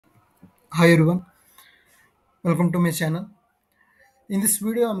Hi everyone, welcome to my channel. In this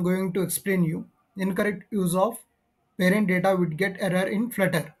video, I'm going to explain you incorrect use of parent data widget error in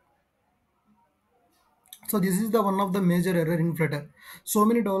Flutter. So this is the one of the major error in Flutter. So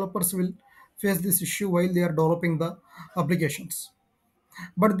many developers will face this issue while they are developing the applications.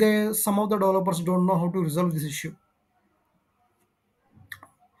 But some of the developers don't know how to resolve this issue.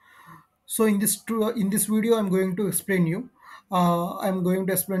 So in this video, I'm going to explain you how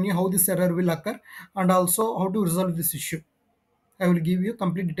this error will occur and also how to resolve this issue. I will give you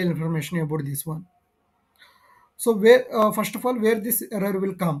complete detailed information about this one. So where first of all, where this error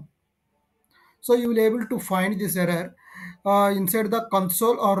will come. So you will able to find this error inside the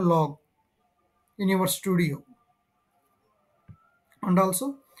console or log in your studio, and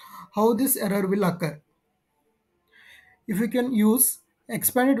also how this error will occur. If you can use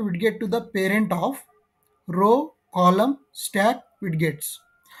expanded widget to the parent of row, column, stack widgets,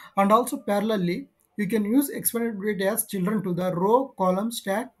 and also parallelly you can use expanded widget as children to the row, column,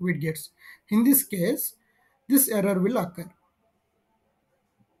 stack widgets. In this case, this error will occur.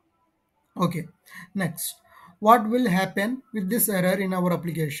 Okay, next, what will happen with this error in our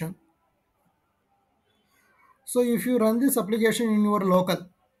application? So if you run this application in your local,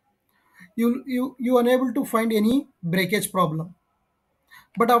 you unable to find any breakage problem.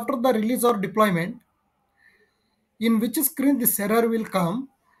 But after the release or deployment, in which screen this error will come,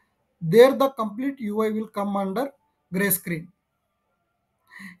 there the complete UI will come under gray screen.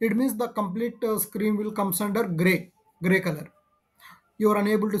 It means the complete screen will comes under gray color. You are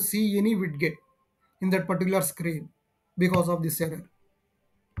unable to see any widget in that particular screen because of this error.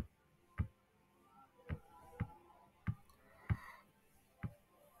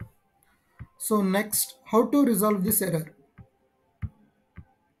 So next, how to resolve this error?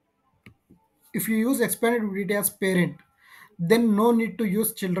 If you use expanded widget as parent, then no need to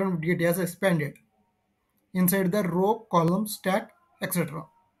use children widget as expanded inside the row, column, stack, etc.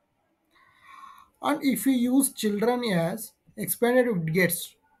 And if you use children as expanded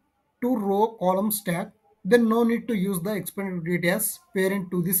widgets to row, column, stack, then no need to use the expanded widget as parent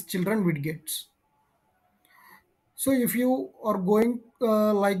to these children widgets. So if you are going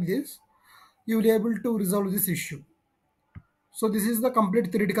like this, you will be able to resolve this issue. So this is the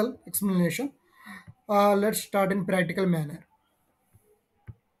complete theoretical explanation. Let's start in practical manner.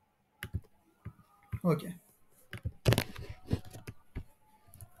 Okay.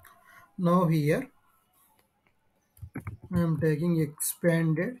 Now here I am taking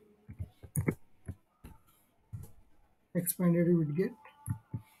expanded widget.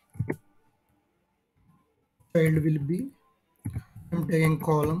 Child will be, I am taking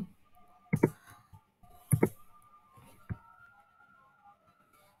column.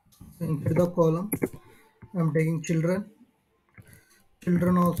 Inside the column I am taking children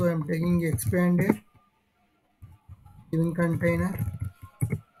also I am taking expanded, giving container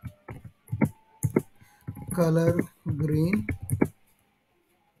color green,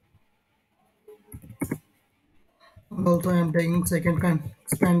 and also I am taking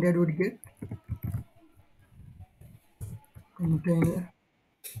expanded widget container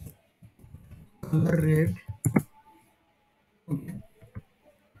color red. Okay.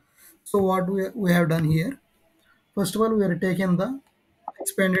 So what we have done here, first of all we are taking the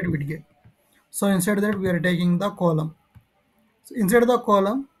expanded widget. So inside that we are taking the column. So inside the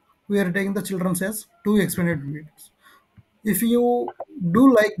column we are taking the children as two expanded widgets. If you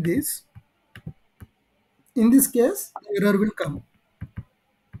do like this, in this case the error will come.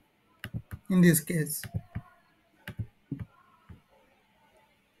 In this case,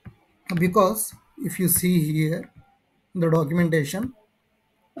 because if you see here the documentation,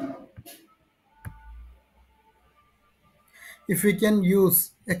 if we can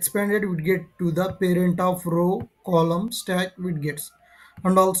use expanded widget to the parent of row, column, stack widgets,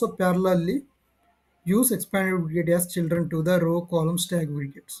 and also parallelly use expanded widget as children to the row, column, stack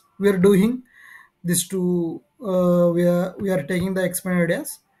widgets. We are doing this to we are taking the expanded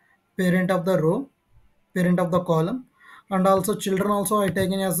as parent of the row, parent of the column, and also children also are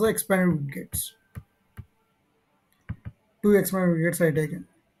taken as the expanded widgets. Two expanded widgets are taken.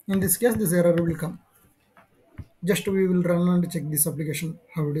 In this case, this error will come. Just we will run and check this application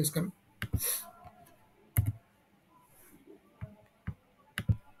how it is coming.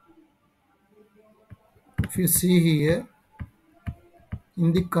 If you see here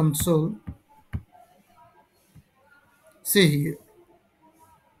in the console, see here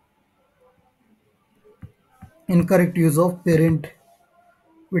incorrect use of parent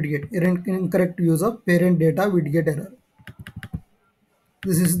widget, incorrect use of parent data widget error.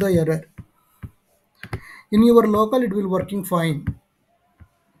 This is the error. In your local it will working fine.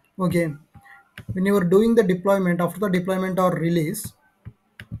 Okay, when you are doing the deployment, after the deployment or release,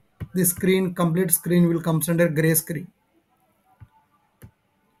 the screen, complete screen will comes under gray screen.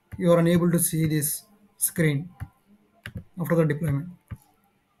 You are unable to see this screen after the deployment,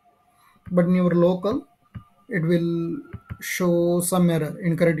 but in your local it will show some error,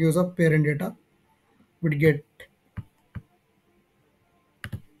 incorrect use of parent data would get.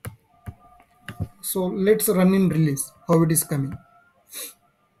 So let's run in release how it is coming.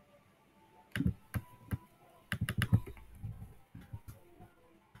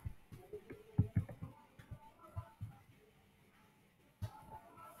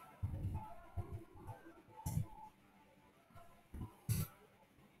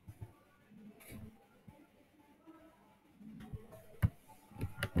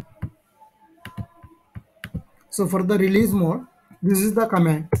 So for the release mode, this is the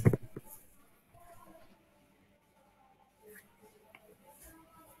command.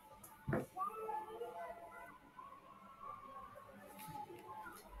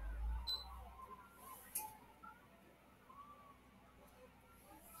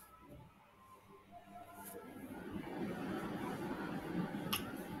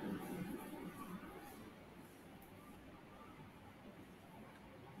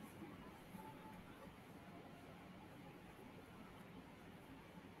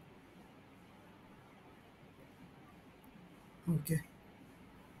 Okay,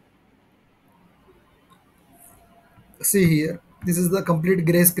 see here, this is the complete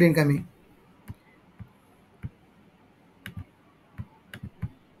gray screen coming.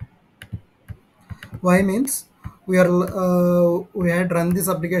 Why means we had run this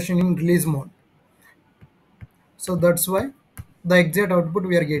application in release mode, so that's why the exact output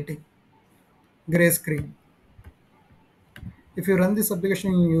we are getting gray screen. If you run this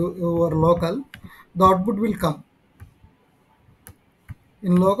application in your local, the output will come.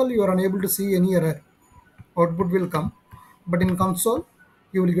 In local, you are unable to see any error. Output will come, but in console,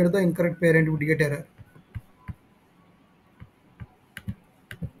 you will get the incorrect parent would get error.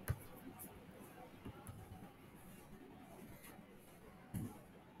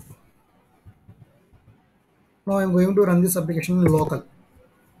 Now I am going to run this application in local,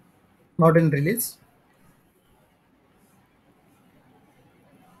 not in release.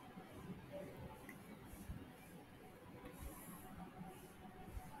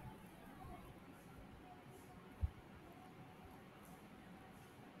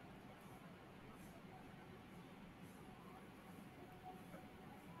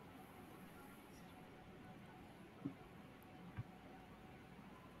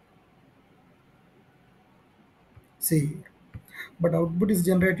 See, but output is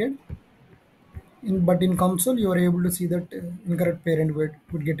generated. But in console, you are able to see that incorrect parent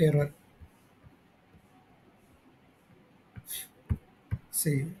would get error.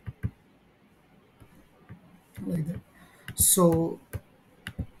 See, like that. So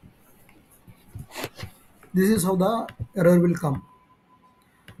this is how the error will come.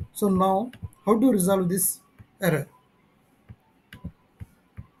 So now, how to resolve this error?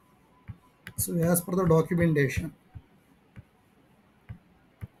 So as per the documentation,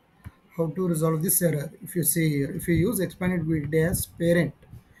 how to resolve this error? If you see here, if you use expanded widget as parent,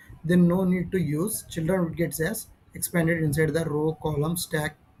 then no need to use children widgets as expanded inside the row, column,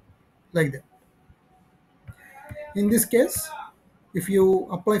 stack, like that. In this case, if you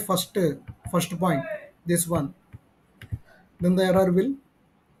apply first point, this one, then the error will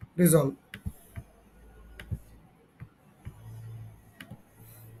resolve.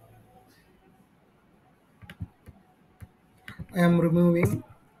 I am removing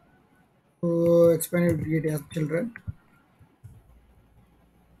expanded widget as children.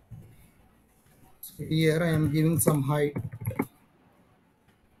 So here I am giving some height.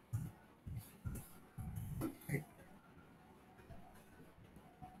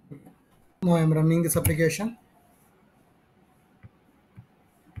 Now I am running this application.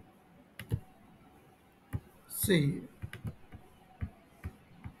 See,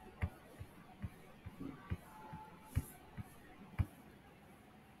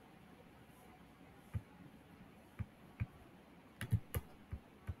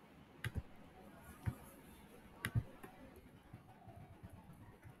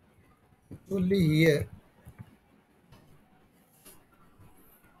 only here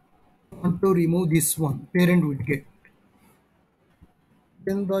I want to remove this one parent widget.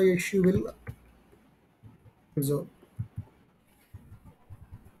 Then the issue will resolve.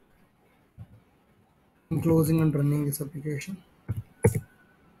 I'm closing and running this application.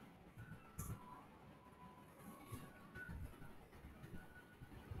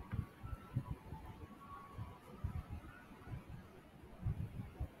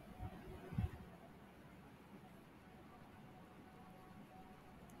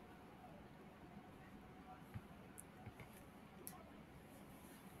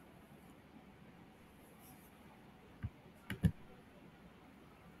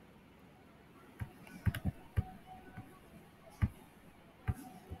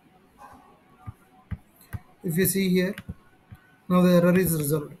 If you see here, now the error is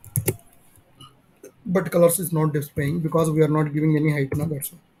resolved, but colors is not displaying because we are not giving any height now.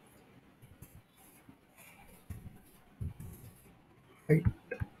 That's why. Height.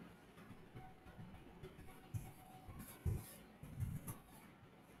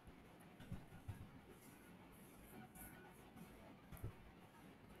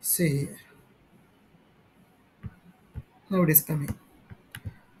 See, now it is coming,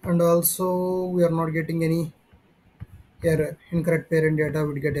 and also we are not getting any error. Incorrect parent data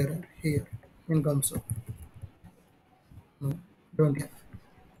would get error here in console. No, don't have.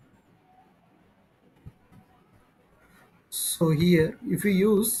 So here, if you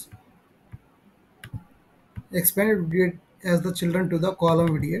use expanded widget as the children to the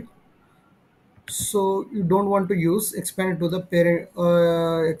column widget, so you don't want to use expanded to the parent,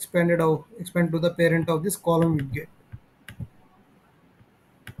 expand to the parent of this column widget.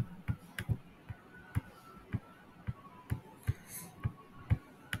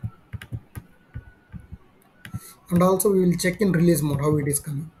 And also we will check in release mode how it is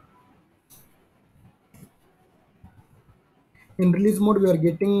coming. In release mode, we are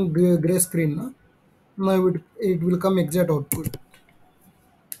getting gray screen. Now it will come exact output.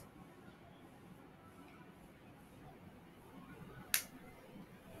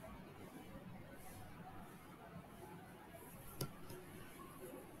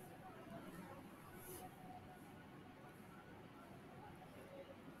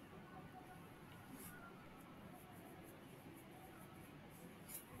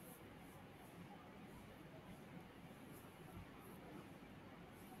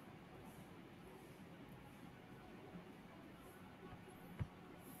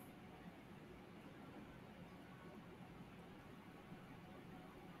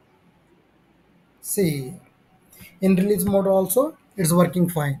 See, in release mode also, it's working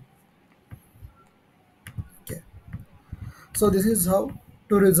fine. Okay. So this is how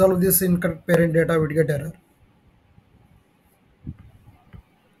to resolve this incorrect parent data widget error.